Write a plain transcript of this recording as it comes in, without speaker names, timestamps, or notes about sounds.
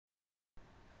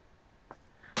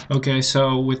Okay,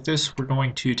 so with this we're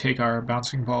going to take our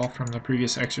bouncing ball from the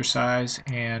previous exercise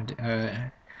and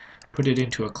put it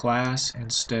into a class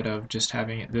instead of just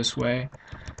having it this way.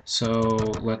 So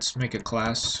let's make a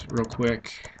class real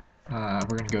quick. We're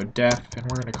going to go def and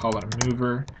we're going to call it a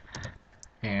mover,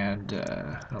 and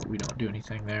oh, we don't do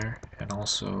anything there, and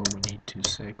also we need to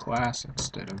say class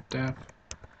instead of def,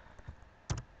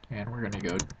 and we're going to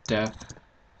go def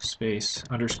space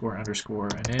underscore underscore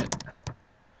init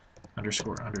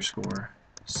underscore underscore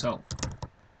self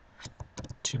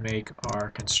to make our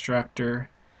constructor.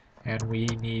 And we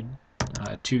need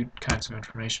two kinds of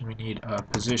information. We need a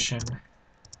position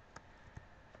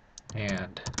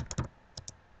and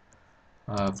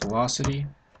velocity.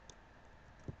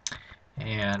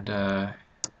 And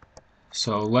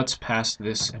so let's pass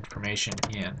this information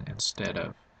in instead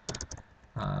of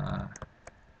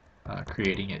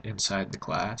creating it inside the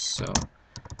class. So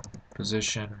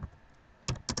position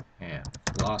and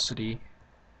velocity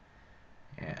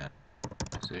and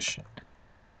position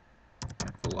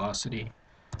and velocity.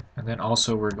 And then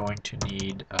also we're going to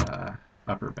need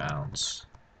upper bounds.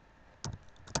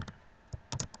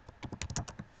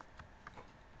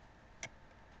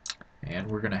 And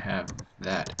we're going to have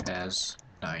that as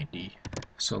 90.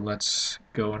 So let's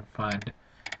go and find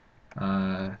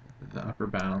the upper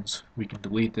bounds. We can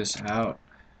delete this out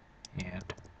and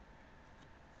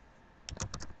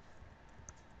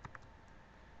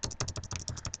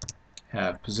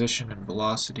have position and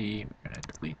velocity. We're going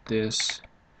to delete this.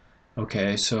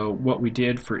 Okay, so what we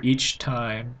did for each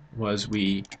time was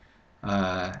we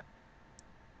updated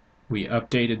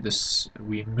this,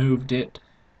 we moved it,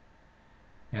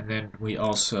 and then we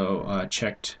also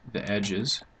checked the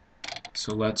edges.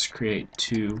 So let's create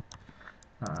two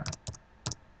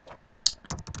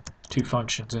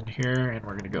functions in here, and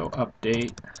we're going to go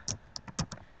update,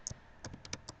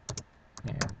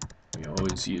 and we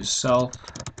always use self.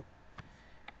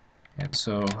 And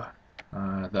so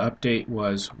the update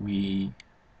was we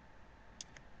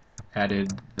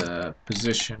added the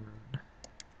position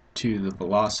to the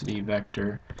velocity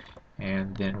vector,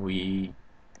 and then we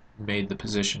made the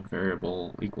position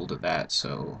variable equal to that,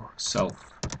 so self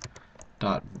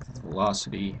dot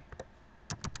velocity,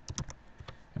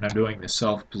 and I'm doing the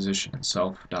self position and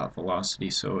self dot velocity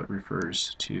so it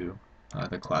refers to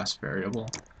the class variable.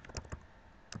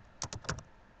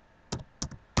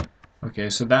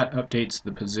 Okay, so that updates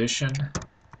the position,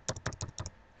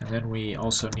 and then we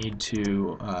also need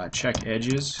to check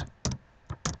edges.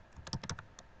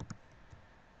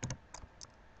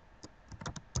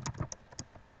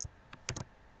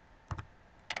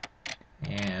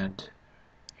 And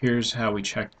here's how we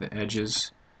check the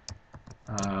edges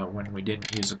when we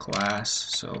didn't use a class.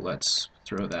 So let's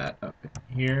throw that up in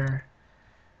here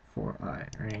for I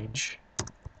range.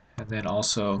 And then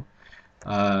also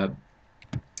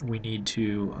we need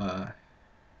to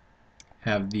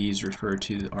have these refer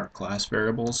to our class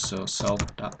variables. So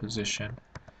self.position,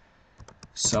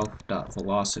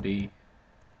 self.velocity,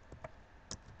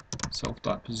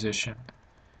 self.position,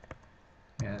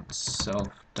 and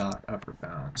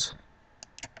self.upperbounds.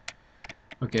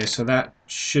 Okay, so that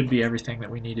should be everything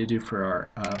that we need to do for our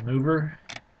mover.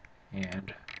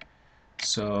 And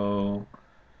so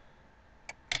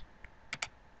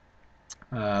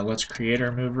let's create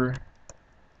our mover.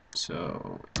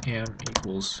 So m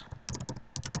equals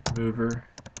mover,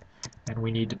 and we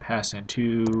need to pass in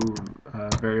two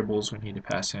variables. We need to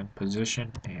pass in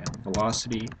position and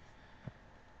velocity.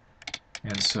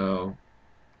 And so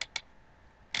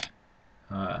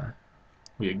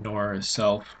we ignore a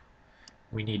self.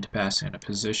 We need to pass in a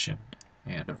position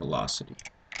and a velocity.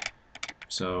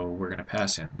 So we're going to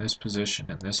pass in this position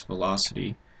and this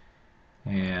velocity,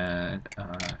 and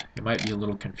it might be a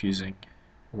little confusing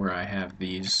where I have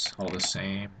these all the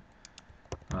same.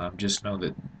 Just know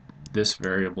that this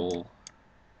variable,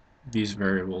 these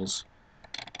variables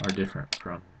are different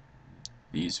from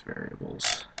these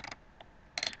variables.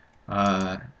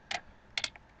 Yeah.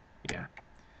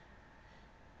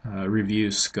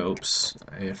 Review scopes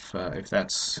if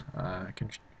that's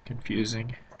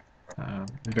confusing.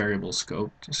 Variable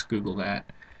scope, just Google that.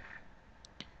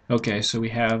 Okay, so we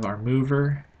have our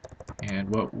mover, and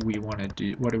what do we want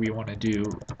to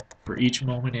do for each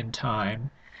moment in time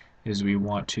is we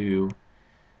want to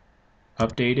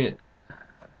update it.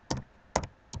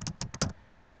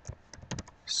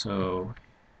 So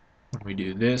when we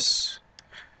do this,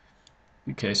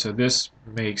 okay, so this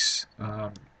makes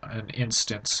an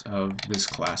instance of this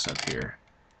class up here,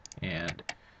 and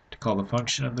to call the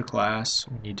function of the class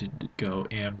we need to go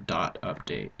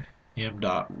m.update,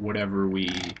 m.whatever we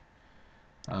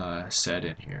said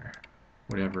in here,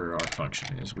 whatever our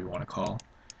function is we want to call.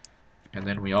 And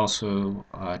then we also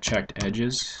checked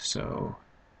edges, so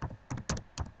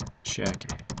check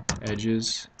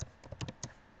edges,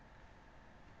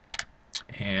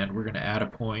 and we're going to add a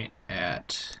point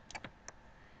at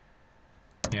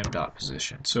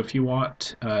m.position. So if you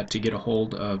want to get a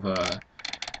hold of a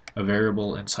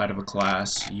variable inside of a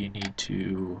class, you need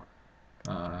to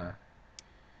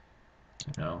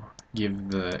give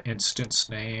the instance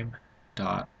name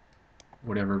dot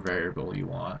whatever variable you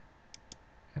want.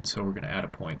 And so we're going to add a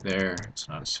point there. It's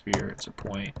not a sphere, it's a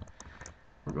point.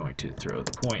 We're going to throw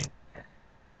the point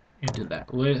into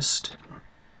that list.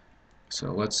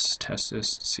 So let's test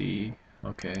this to see.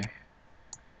 Okay,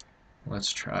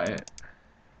 let's try it.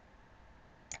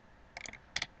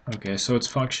 Okay, so it's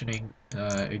functioning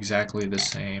exactly the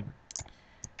same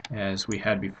as we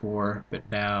had before, but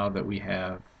now that we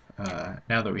have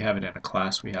it in a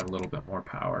class, we have a little bit more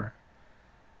power.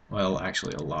 Well,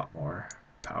 actually, a lot more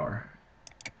power.